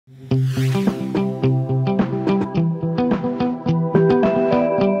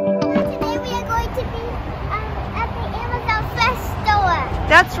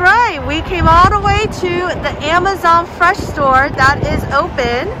we came all the way to the Amazon Fresh store that is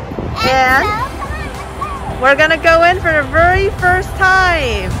open. And we're gonna go in for the very first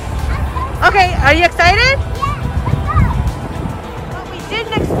time. Okay, are you excited? What we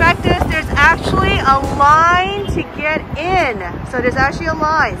didn't expect is there's actually a line to get in. So there's actually a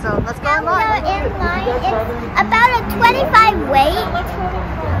line. So let's go in line. It's about a 25 wait.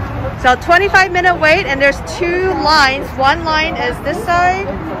 So 25-minute wait, and there's two lines. One line is this side,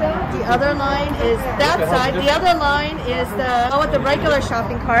 the other line is that side. The other line is the one with the regular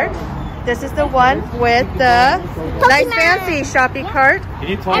shopping cart. This is the one with the nice fancy shopping cart.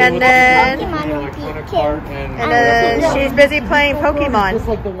 And then she's busy playing Pokemon.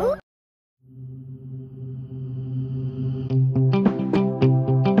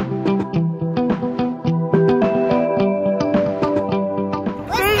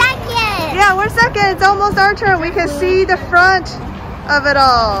 We're second. It's almost our turn. We can see the front of it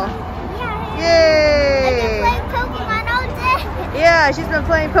all. Yay! I've been playing Pokemon all day. Yeah, she's been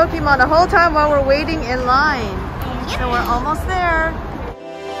playing Pokemon the whole time while we're waiting in line. Yep. So we're almost there.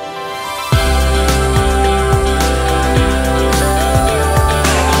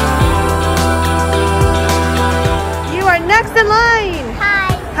 You are next in line.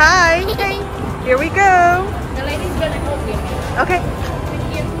 Hi. Hi. Here we go. The lady's gonna help you. Okay.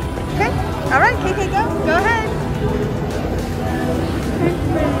 Okay. All right, KK, go ahead.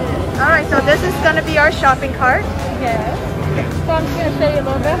 All right, so this is going to be our shopping cart. Yes. Okay. So I'm just going to show you a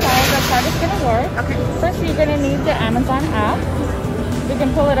little bit how the cart is going to work. Okay. First, you're going to need the Amazon app. You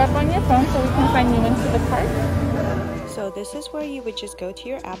can pull it up on your phone so we can sign you into the cart. So this is where you would just go to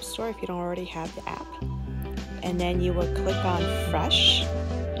your app store if you don't already have the app. And then you would click on Fresh.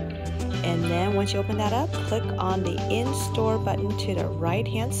 And then once you open that up, click on the in-store button to the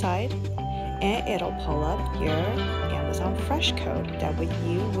right-hand side. And it'll pull up your Amazon Fresh code that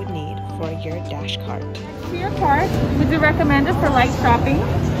you would need for your Dash cart. To your cart, we do recommend it for light shopping.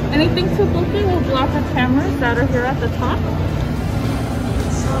 Anything too bulky will block the cameras that are here at the top.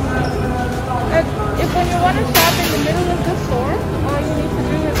 If when you want to shop in the middle of the store, all you need to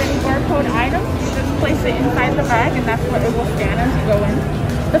do is any barcode items, you just place it inside the bag and that's where it will scan as you go in.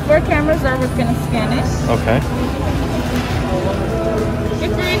 The 4 cameras are what's going to scan it. Okay. If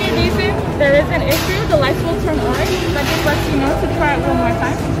for any reason there is an issue, the lights will turn orange. That just lets you know to try it one more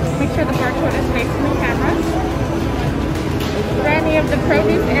time. Make sure the barcode is facing the camera. For any of the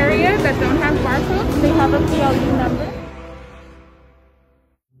produce areas that don't have barcodes, they have a PLU number.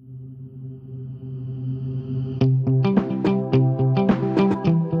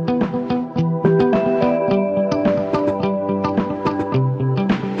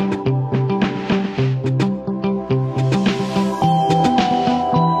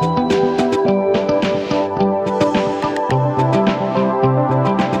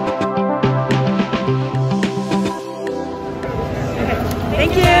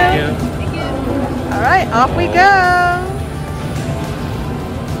 Thank you. All right, off we go.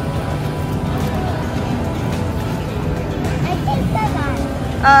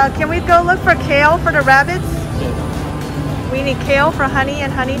 Can we go look for kale for the rabbits? We need kale for honey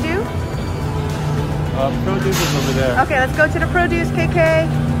and honeydew. Produce is over there. Okay, let's go to the produce, KK.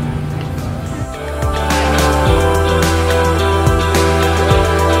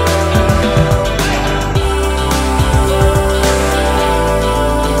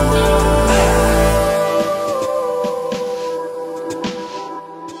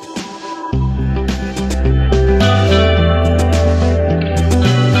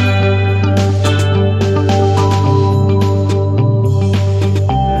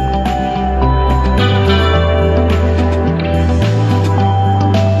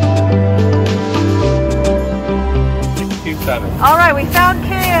 All right, we found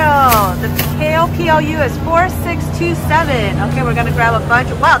kale. The kale PLU is 4627. Okay, we're gonna grab a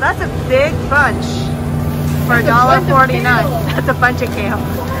bunch. Wow, that's a big bunch for $1.49. That's a bunch of kale.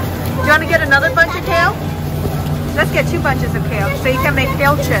 Do you want to get another bunch of kale? Let's get 2 bunches of kale so you can make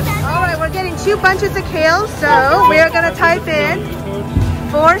kale chips. All right, we're getting 2 bunches of kale, so we are gonna type in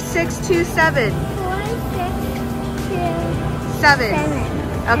 4627. 4627.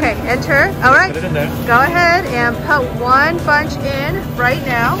 Okay, enter. All right, put it in there. Go ahead and put 1 bunch in right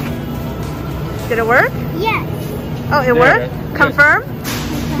now. Did it work? Yes. Oh, it worked? Confirm?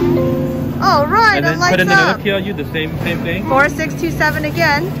 All right, and then it lights put in up. another PLU, the same thing. 4627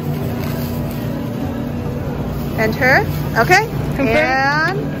 again. Enter. Okay. Confirm.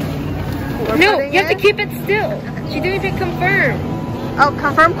 And No, you have to keep it still. She didn't even confirm. Oh,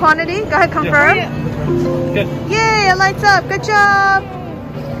 confirm quantity. Go ahead, confirm. Yeah. Good. Yay, it lights up. Good job.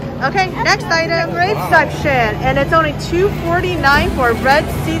 Okay, next item, grape section, and it's only $2.49 for red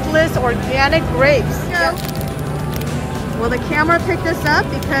seedless organic grapes. Yep. Will the camera pick this up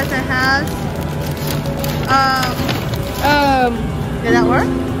because it has did that work?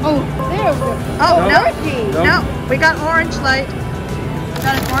 Oh, there we go. Oh, no, we got orange light. We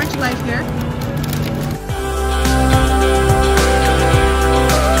got an orange light here.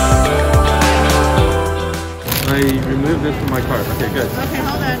 I removed this from my cart. Okay, good. Okay,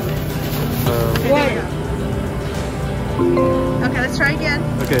 hold on. Okay, let's try again.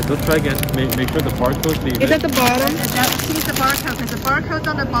 Okay, let's try again. Make sure the barcode leaves. Is at the bottom? Choose the barcode because the barcode's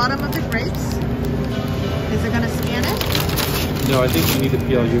on the bottom of the grapes. Is it going to scan it? No, I think you need the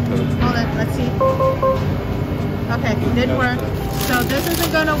PLU code. Hold on, let's see. Okay, it did work. So this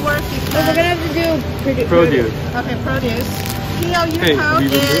isn't going to work because We're gonna have to do Produce. Okay, produce. PLU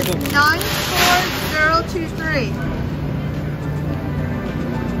code is 94023.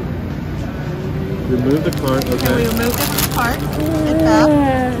 Remove the cart. Okay, we Okay. remove it from the cart. Hit that.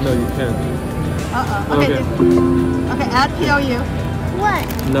 No, you can't. Okay. Okay. Okay, add PLU. What?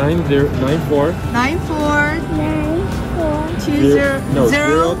 94.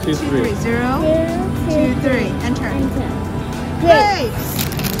 023. Enter. Grapes.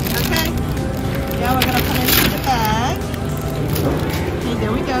 Okay. Now we're gonna put it into the bag. Okay,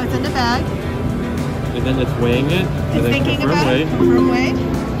 there we go. It's in the bag. And then it's weighing it. It's and then thinking confirm about weight. it. Confirm weight.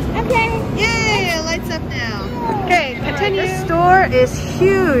 Okay. Yay! It lights up now. Okay, continue. This store is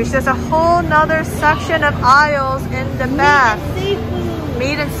huge. There's a whole nother section of aisles in the back.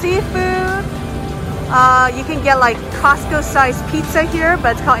 Meat and seafood. You can get like Costco-sized pizza here,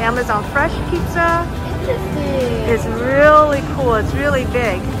 but it's called Amazon Fresh Pizza. Interesting. It's really cool. It's really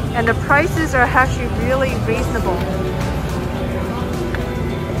big. And the prices are actually really reasonable.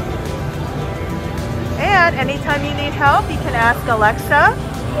 And anytime you need help, you can ask Alexa.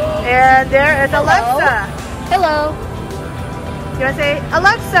 And there is Alexa. Hello. You want to say,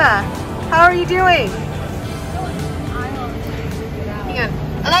 Alexa, how are you doing? Hang on.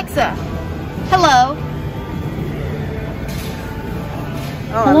 Alexa, hello.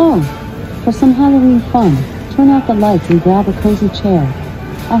 Oh, Hello. For some Halloween fun, turn out the lights and grab a cozy chair.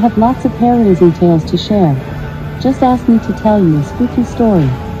 I have lots of hair-raising tales to share. Just ask me to tell you a spooky story.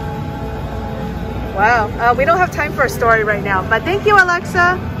 wow. We don't have time for a story right now, but thank you,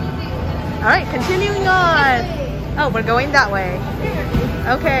 Alexa. All right, continuing on. Oh, we're going that way.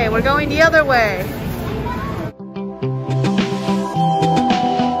 Okay, we're going the other way.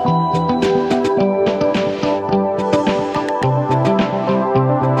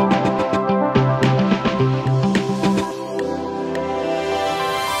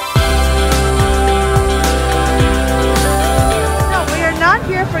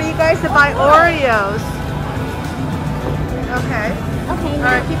 To buy Oreos. Okay. Okay. All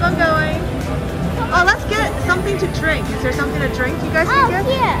right, keep on going. Oh, let's get something to drink. Is there something to drink you guys can get?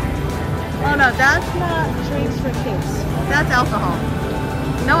 Yeah. Oh no, that's not drinks for kids. That's alcohol.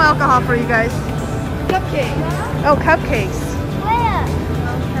 No alcohol for you guys. Cupcake. Oh, cupcakes. Where?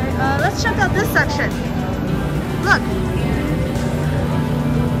 Okay. Let's check out this section. Look.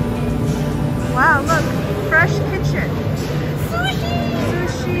 Wow, look. Fresh kitchen.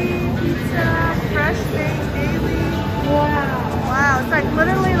 Pizza, fresh baked daily. Wow, it's like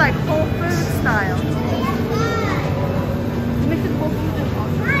literally like Whole Foods style. Mix it Whole Foods and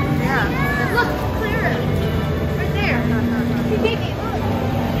awesome. Yeah. Look, clear. Right there.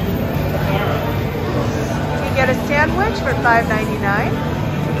 You get a sandwich for $5.99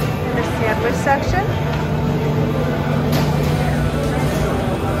 in the sandwich section.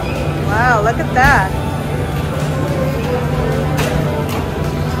 Wow, look at that.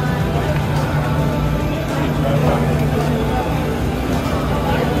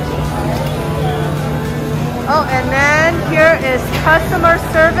 Oh, and then here is customer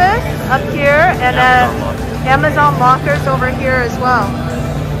service up here, and then Amazon lockers over here as well.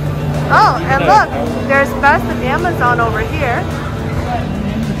 Oh, and look, there's Best of Amazon over here.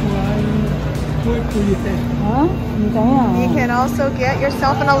 You can also get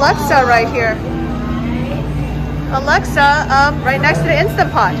yourself an Alexa right here. Alexa, right next to the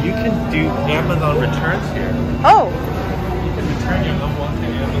Instant Pot. You can do Amazon returns here. Oh. You can return your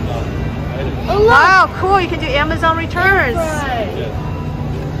unwanted Amazon items. Wow, cool. You can do Amazon returns. Yes.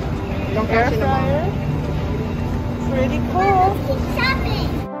 Air fryer. Pretty cool. Shopping.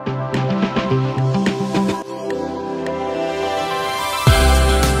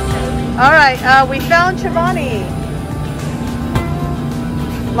 All right, we found Chobani.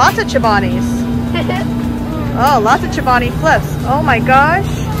 Lots of Chobanis. Oh, lots of Chobani flips. Oh my gosh.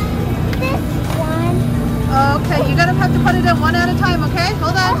 This one. Okay, you're gonna have to put it in one at a time, okay?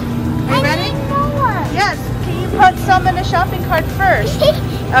 Hold on. Are you ready? Yes. Can you put some in the shopping cart first?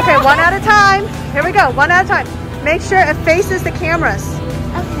 Okay, one at a time. Here we go, one at a time. Make sure it faces the cameras.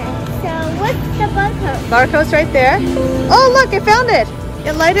 Okay, so what's the barcode? Barcode's right there. Oh, look, it found it.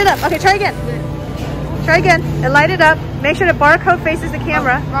 It lighted up. Okay, try again. Try again. It lighted up. Make sure the barcode faces the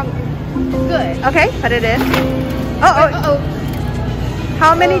camera. Good. Okay, put it in. Uh-oh.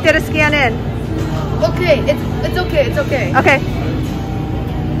 How many did it scan in? Okay, it's okay, it's okay. Okay.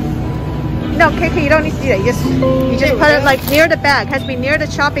 No, KK, you don't need to do that. You just put it like near the bag. It has to be near the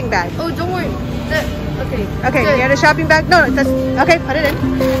shopping bag. Oh, don't worry. Okay. Okay, near the shopping bag. No, that's okay. Put it in.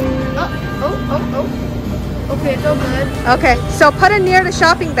 Okay, it's all good. Okay, so put it near the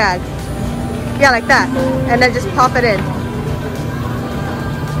shopping bag. Yeah, like that, and then just pop it in.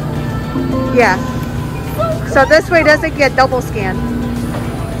 Yeah. So this way it doesn't get double scanned.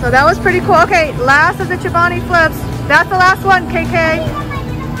 So that was pretty cool. Okay, last of the Chobani flips. That's the last one, KK.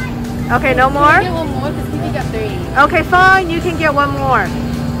 Okay, no more? Get one more because we got 3. Okay, fine. You can get one more.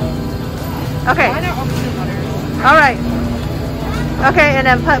 Okay. Why not open the butter? All right. Okay, and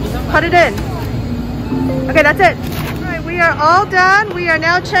then put it in. Okay, that's it. All right, we are all done. We are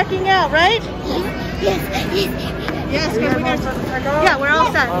now checking out, right? Yes, because we're gonna check out. Yeah, we're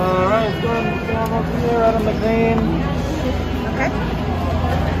all set. Alright, let's go up here right on the green. Okay.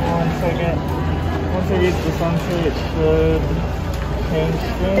 1 second. Once I reach the sunset, it should change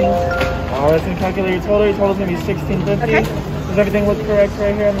screens. Alright, it's gonna calculate your total. Your total is gonna be $16.50. Okay. Does everything look correct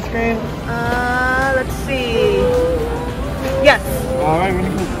right here on the screen? Let's see. Yes. Alright, we're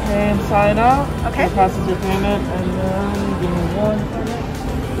gonna click pay and sign out. Okay. Passes your payment, and then give me 1 second.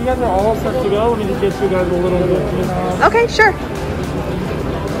 You guys are all set to go. Let me just get you guys a little bit. Okay, sure.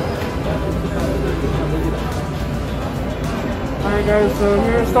 Alright guys, so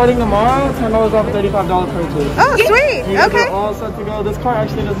here starting tomorrow, $10 off a $35 purchase. Oh, sweet. You guys Okay. are all set to go. This car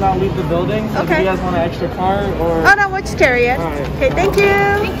actually does not leave the building, so Okay. if you guys want an extra car or... Oh, no, we'll just carry it. All right. Okay, thank you.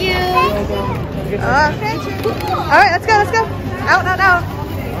 Thank you. Okay. All right, let's go, let's go. Out. Alright guys.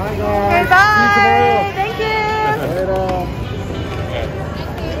 Okay, bye. Thank you.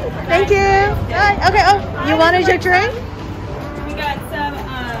 Thank you. Bye. Okay, oh, you wanted your drink? We got some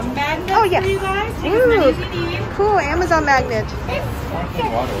magnets Oh, yes. for you guys. Take as many Ooh, as you need. cool, Amazon magnet.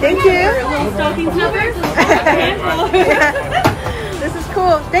 Thank you. Little stocking stuffers. Handful. This is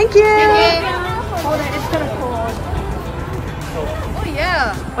cool. Thank you. Hold it, it's kind of cold. Oh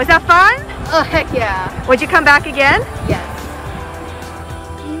yeah. Was that fun? Oh heck yeah. Would you come back again? Yes.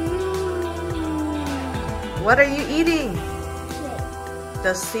 What are you eating?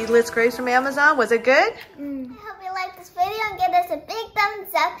 The seedless grapes from Amazon. Was it good? I hope you like this video and give us a big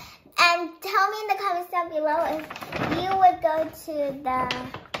thumbs up. And tell me in the comments down below if you would go to the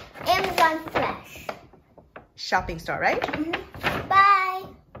Amazon Fresh. Shopping store, right? Bye.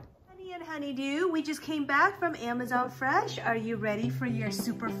 Honey and Honeydew, we just came back from Amazon Fresh. Are you ready for your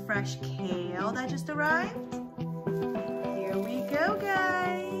super fresh kale that just arrived?